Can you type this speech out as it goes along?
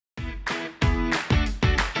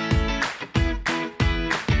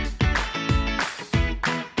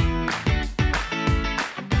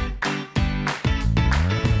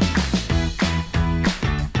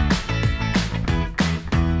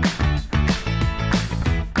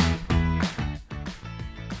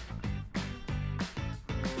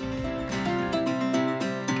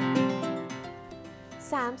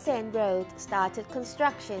Sen Road started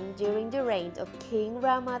construction during the reign of King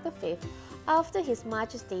Rama V after His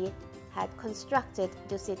Majesty had constructed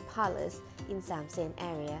Dusit Palace in Sam Sen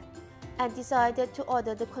area and decided to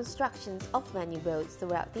order the constructions of many roads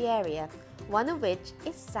throughout the area, one of which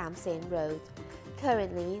is Sam Sen Road.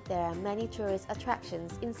 Currently, there are many tourist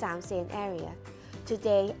attractions in Sam Sen area.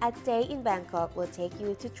 Today, A Day in Bangkok will take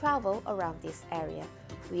you to travel around this area.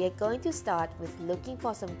 We are going to start with looking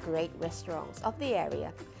for some great restaurants of the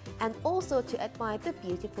area and also to admire the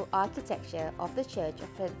beautiful architecture of the Church of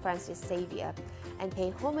St. Francis Xavier and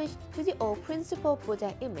pay homage to the old principal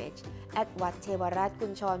Buddha image at Wat Thevarat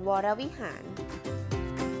Kunchon Waravihan.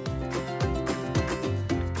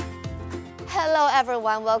 Hello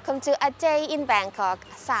everyone, welcome to A Day in Bangkok.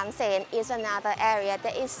 Sam Sen is another area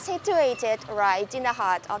that is situated right in the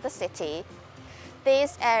heart of the city.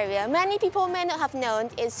 This area, many people may not have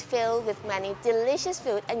known, is filled with many delicious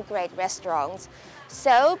food and great restaurants.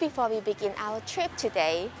 So before we begin our trip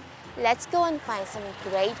today, let's go and find some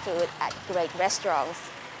great food at great restaurants.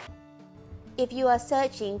 If you are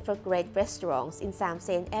searching for great restaurants in Sam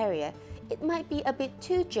Sen area, it might be a bit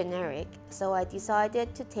too generic, so I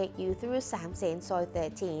decided to take you through Sam Sen Soi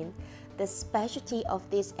 13. The specialty of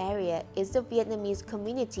this area is the Vietnamese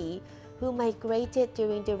community who migrated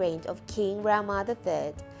during the reign of King Rama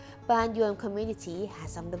III. Ban Yuan community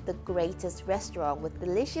has some of the greatest restaurants with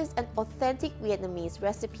delicious and authentic Vietnamese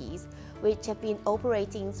recipes which have been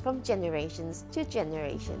operating from generations to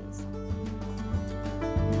generations.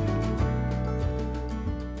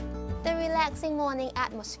 The relaxing morning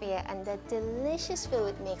atmosphere and the delicious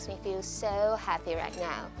food makes me feel so happy right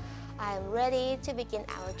now. I am ready to begin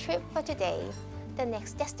our trip for today. The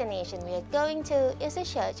next destination we are going to is the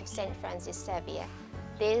Church of St. Francis Xavier.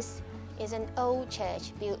 This is an old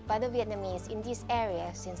church built by the Vietnamese in this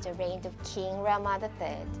area since the reign of King Rama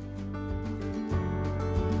III.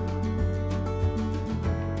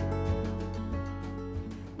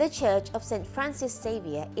 The Church of St. Francis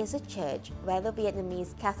Xavier is a church where the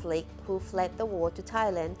Vietnamese Catholic who fled the war to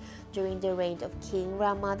Thailand during the reign of King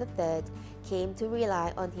Rama III came to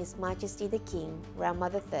rely on His Majesty the King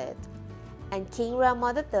Rama III. And King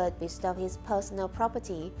Rama III bestowed his personal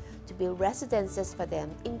property to build residences for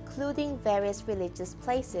them, including various religious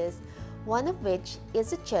places, one of which is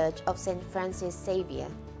the Church of St. Francis Xavier.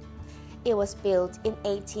 It was built in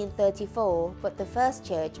 1834, but the first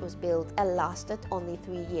church was built and lasted only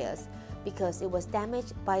 3 years because it was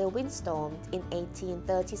damaged by a windstorm in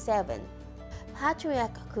 1837.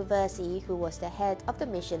 Patriarch Kuversi, who was the head of the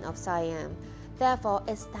mission of Siam, therefore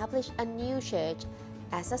established a new church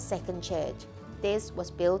as a second church. This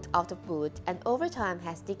was built out of wood and over time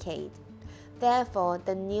has decayed. Therefore,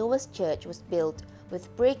 the newest church was built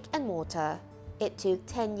with brick and mortar. It took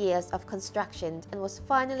 10 years of construction and was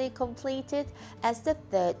finally completed as the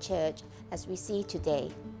third church as we see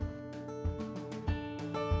today.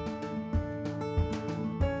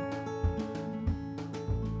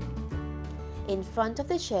 In front of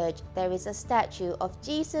the church, there is a statue of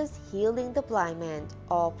Jesus healing the blind man,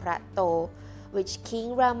 or Prat To, which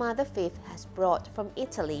King Rama V has brought from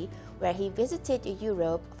Italy, where he visited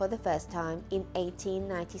Europe for the first time in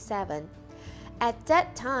 1897. At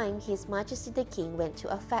that time, His Majesty the King went to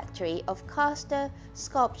a factory of caster,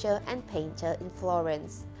 sculpture and painter in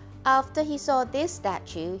Florence. After he saw this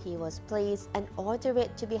statue, he was pleased and ordered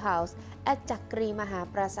it to be housed at Chakri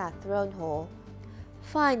Mahaprasad Throne Hall.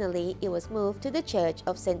 Finally, it was moved to the Church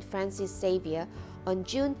of St. Francis Xavier on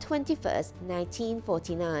June 21,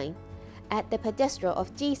 1949. At the pedestal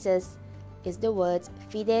of Jesus is the words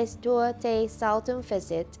Fides Tua Te Saltum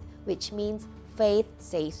Fecit, which means faith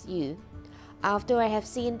saves you. After I have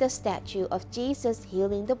seen the statue of Jesus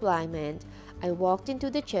healing the blind man, I walked into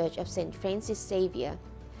the Church of St. Francis Xavier.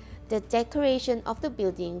 The decoration of the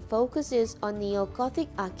building focuses on neo-Gothic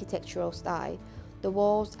architectural style. The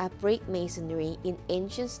walls are brick masonry in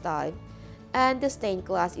ancient style, and the stained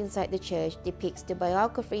glass inside the church depicts the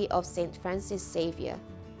biography of St. Francis Xavier.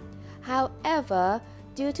 However,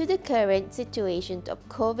 due to the current situation of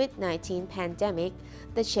COVID-19 pandemic,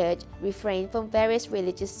 the church refrained from various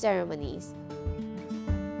religious ceremonies.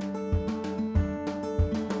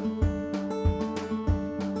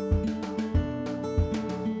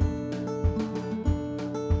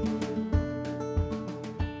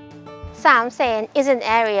 Sam Sen is an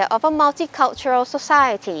area of a multicultural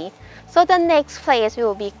society, so the next place we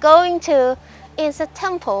will be going to is a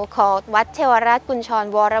temple called Wat Thevarat Kunchon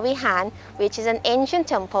Waravihan, which is an ancient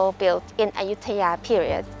temple built in Ayutthaya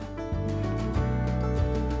period.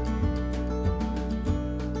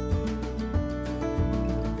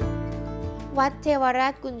 Wat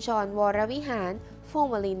Thevarat Kunchon Waravihan,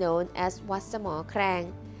 formerly known as Wat Samor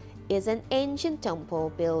Krang, is an ancient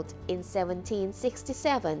temple built in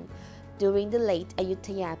 1767 during the late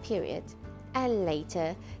Ayutthaya period, and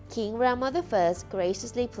later King Rama I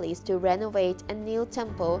graciously pleased to renovate a new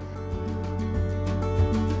temple.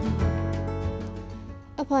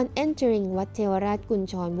 Upon entering Wat Thevarat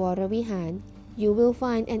Kunchon Varavihan, you will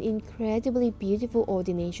find an incredibly beautiful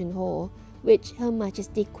ordination hall, which Her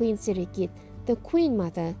Majesty Queen Sirikit, the Queen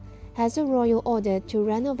Mother, has a royal order to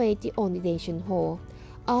renovate the ordination hall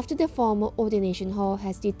after the former ordination hall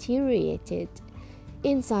has deteriorated.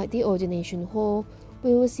 Inside the ordination hall,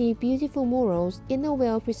 we will see beautiful murals in a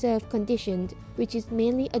well-preserved condition which is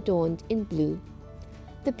mainly adorned in blue.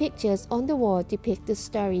 The pictures on the wall depict the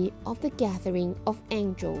story of the gathering of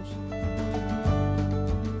angels.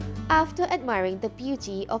 After admiring the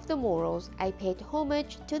beauty of the murals, I paid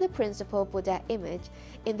homage to the principal Buddha image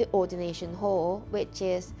in the ordination hall, which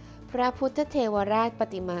is พระพุทธเทวราชป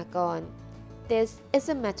ฏิมากร This is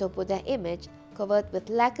a metal Buddha image covered with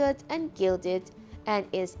lacquered and gilded and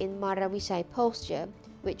is in Maravishai posture,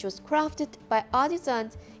 which was crafted by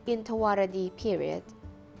artisans in Tawaradi period.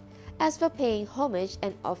 As for paying homage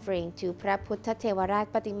and offering to พระพุทธเทวราช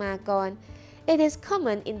ปฏิมากร it is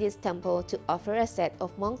common in this temple to offer a set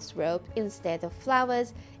of monk's robe instead of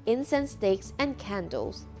flowers, incense sticks, and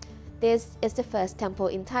candles. This is the first temple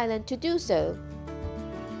in Thailand to do so.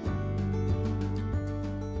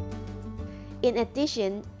 In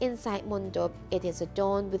addition, inside Mondop, it is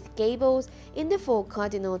adorned with gables in the four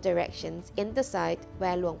cardinal directions in the site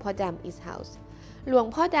where Luang Pho Dam is housed.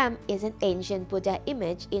 Luang Pho Dam is an ancient Buddha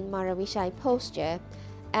image in Maravishai posture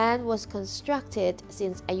and was constructed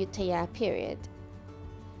since Ayutthaya period.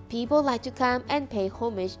 People like to come and pay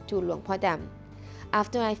homage to Luang Pho Dam.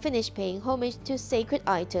 After I finished paying homage to sacred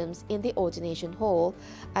items in the ordination hall,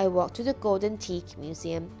 I walked to the Golden Teak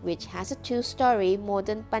Museum, which has a two-story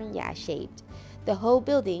modern panya shaped. The whole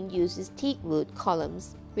building uses teak wood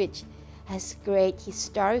columns, which has great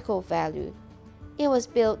historical value. It was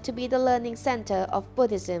built to be the learning center of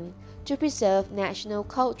Buddhism, to preserve national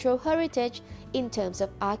cultural heritage in terms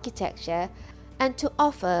of architecture, and to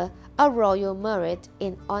offer a royal merit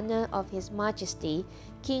in honor of His Majesty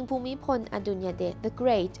King Bhumibol Adulyadej the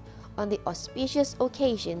Great on the auspicious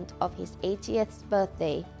occasion of his 80th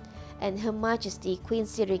birthday, and Her Majesty Queen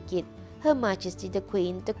Sirikit, Her Majesty the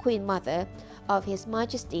Queen Mother of His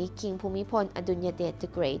Majesty King Bhumibol Adulyadej the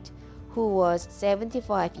Great, who was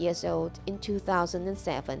 75 years old in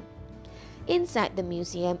 2007. Inside the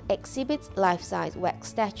museum exhibits life-size wax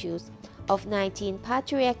statues of 19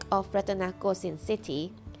 patriarchs of Ratanakosin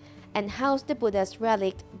city and house the Buddha's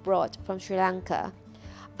relic brought from Sri Lanka.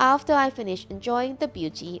 After I finished enjoying the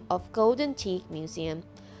beauty of Golden Teak Museum,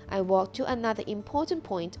 I walked to another important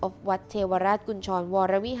point of Wat Thevarat Kunchon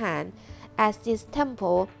Varavihan, as this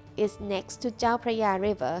temple is next to Chao Phraya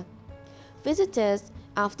River. Visitors,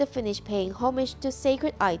 after finished paying homage to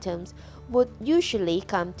sacred items, would usually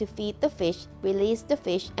come to feed the fish, release the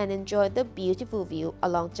fish, and enjoy the beautiful view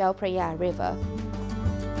along Chao Phraya River.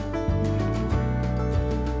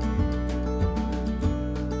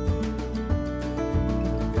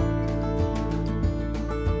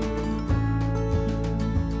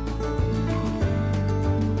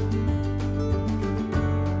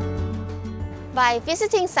 By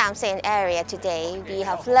visiting Sam Sen area today, we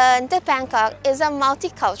have learned that Bangkok is a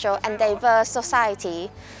multicultural and diverse society.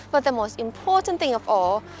 But the most important thing of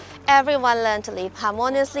all, everyone learned to live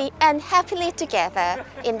harmoniously and happily together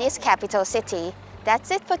in this capital city. That's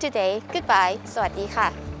it for today. Goodbye. สวัสดีค่ะ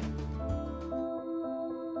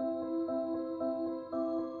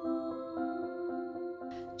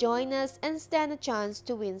Join us and stand a chance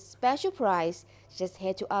to win special prize. Just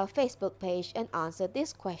head to our Facebook page and answer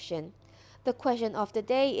this question. The question of the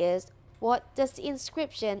day is, what does the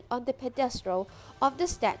inscription on the pedestal of the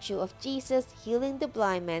statue of Jesus healing the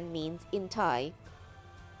blind man means in Thai?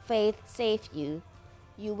 Faith save you.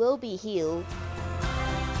 You will be healed.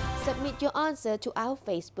 Submit your answer to our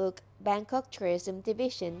Facebook, Bangkok Tourism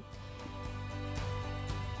Division.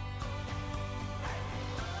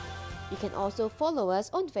 You can also follow us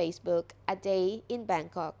on Facebook, A Day in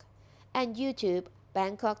Bangkok, and YouTube,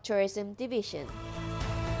 Bangkok Tourism Division.